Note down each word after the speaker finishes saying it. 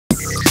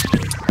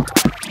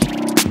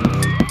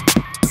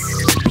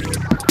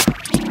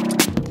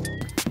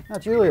Now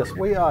Julius,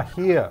 we are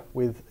here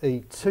with the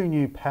two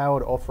new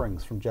powered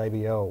offerings from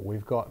JBL.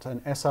 We've got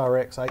an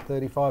SRX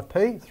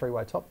 835p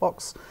three-way top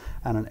box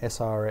and an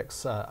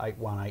SRX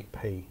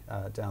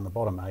 818p down the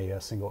bottom,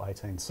 a single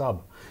 18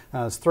 sub.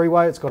 It's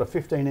three-way, it's got a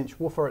 15-inch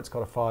woofer, it's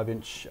got a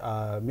 5-inch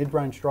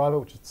mid-range driver,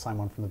 which is the same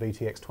one from the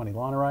VTX20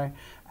 line array,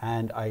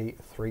 and a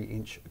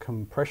 3-inch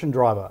compression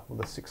driver with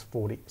a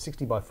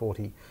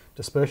 60x40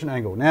 dispersion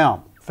angle.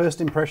 Now,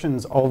 first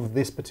impressions of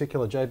this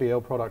particular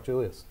JBL product,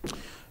 Julius?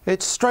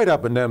 It's straight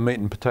up and down meat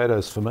and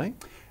potatoes for me.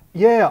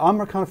 Yeah,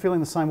 I'm kind of feeling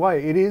the same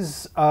way. It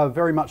is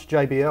very much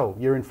JBL.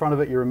 You're in front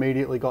of it, you're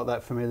immediately got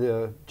that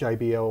familiar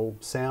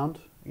JBL sound,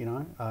 you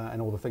know,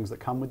 and all the things that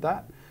come with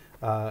that.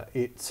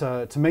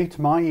 To me,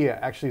 to my ear,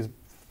 actually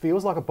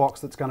feels like a box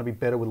that's going to be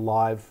better with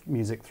live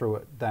music through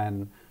it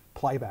than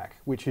playback,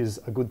 which is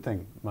a good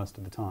thing most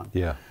of the time.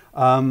 Yeah.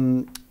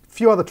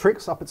 Few other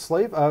tricks up its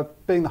sleeve.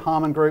 Being the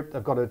Harman Group,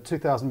 they've got a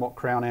 2000 watt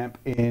crown amp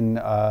in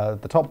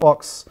the top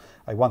box,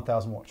 a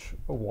 1000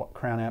 watt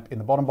crown amp in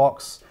the bottom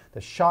box.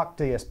 The Shark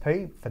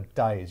DSP for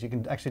days. You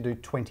can actually do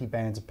 20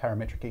 bands of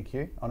parametric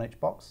EQ on each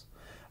box.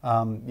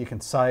 You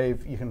can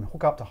save, you can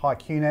hook up to high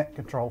QNet,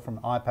 control from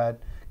iPad,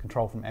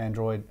 control from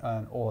Android,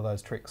 and all of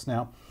those tricks.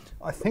 Now,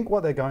 I think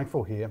what they're going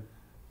for here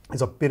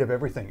is a bit of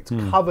everything. It's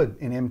covered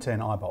in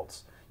M10 eye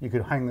bolts. You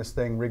could hang this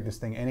thing, rig this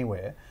thing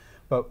anywhere,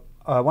 but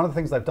one of the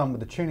things they've done with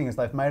the tuning is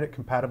they've made it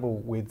compatible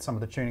with some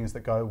of the tunings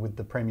that go with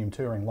the premium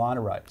touring line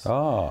arrays.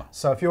 Ah.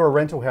 So if you're a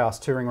rental house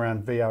touring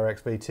around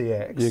VRX,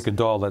 VTX... You can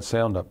dial that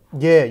sound up.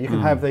 Yeah, you can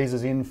have these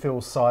as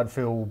infill, side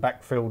fill,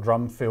 back fill,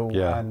 drum fill,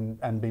 Yeah.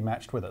 and be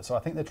matched with it. So I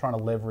think they're trying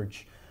to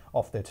leverage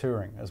off their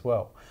touring as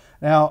well.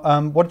 Now,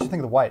 what did you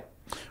think of the weight?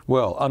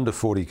 Well, under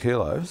 40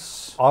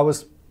 kilos. I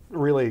was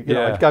really, you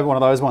know, I gave one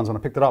of those ones when I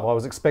picked it up. I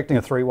was expecting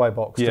a three-way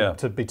box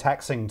to be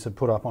taxing to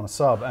put up on a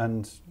sub,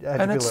 and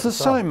It's the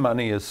same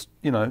money as,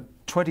 you know,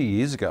 20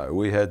 years ago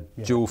we had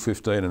dual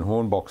 15 and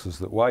horn boxes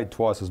that weighed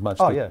twice as much,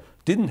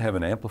 didn't have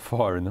an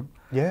amplifier in them.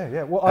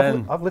 Yeah. Well,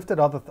 I've lifted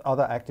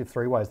other active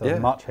three-ways that are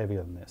much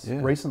heavier than this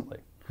recently.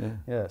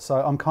 Yeah. So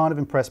I'm kind of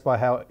impressed by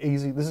how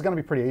easy, this is going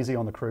to be pretty easy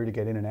on the crew to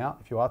get in and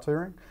out if you are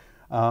touring.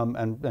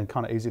 And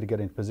kind of easy to get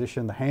into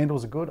position. The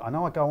handles are good. I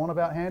know I go on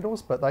about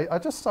handles, but they are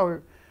just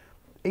so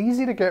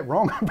easy to get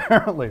wrong,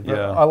 apparently. But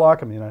I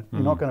like them, you know.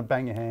 You're not going to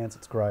bang your hands.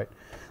 It's great.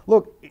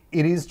 Look,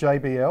 it is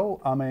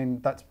JBL. I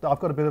mean, I've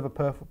got a bit of a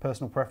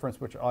personal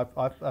preference, which I've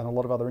and a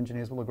lot of other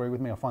engineers will agree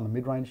with me. I find the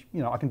mid-range,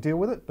 you know, I can deal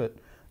with it, but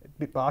a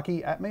bit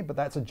barky at me, but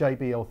that's a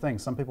JBL thing.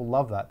 Some people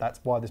love that.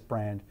 That's why this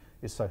brand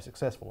is so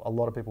successul. A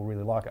lot of people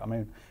really like it. I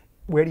mean,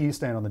 where do you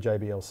stand on the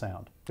JBL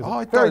sound?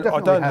 I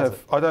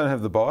don't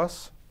have the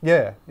bias.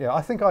 Yeah,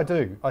 I think I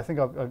do. I think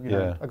I've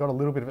I got a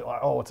little bit of it like,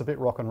 oh, it's a bit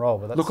rock and roll.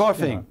 But that's, look, I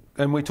think,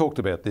 and we talked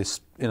about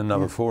this in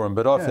another forum,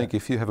 but I think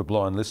if you have a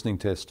blind listening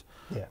test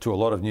to a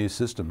lot of new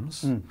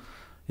systems,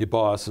 your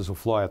biases will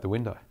fly out the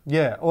window.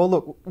 Yeah. Well,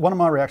 look, one of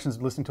my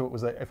reactions listening to it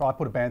was that if I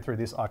put a band through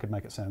this, I could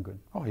make it sound good.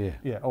 Oh yeah.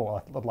 Yeah.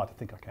 Oh, I'd like to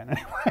think I can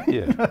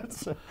anyway. Yeah.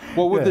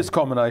 Well, with this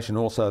combination,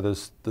 also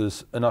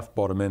there's enough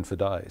bottom end for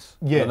days.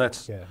 Yeah. And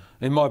that's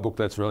in my book,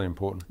 that's really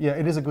important. Yeah,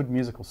 it is a good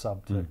musical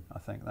sub too. I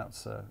think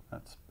that's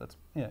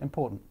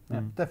important.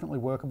 Yeah, definitely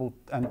workable,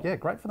 and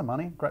great for the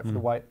money, great for the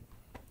weight,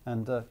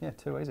 and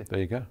too easy. There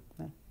you go.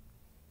 Yeah.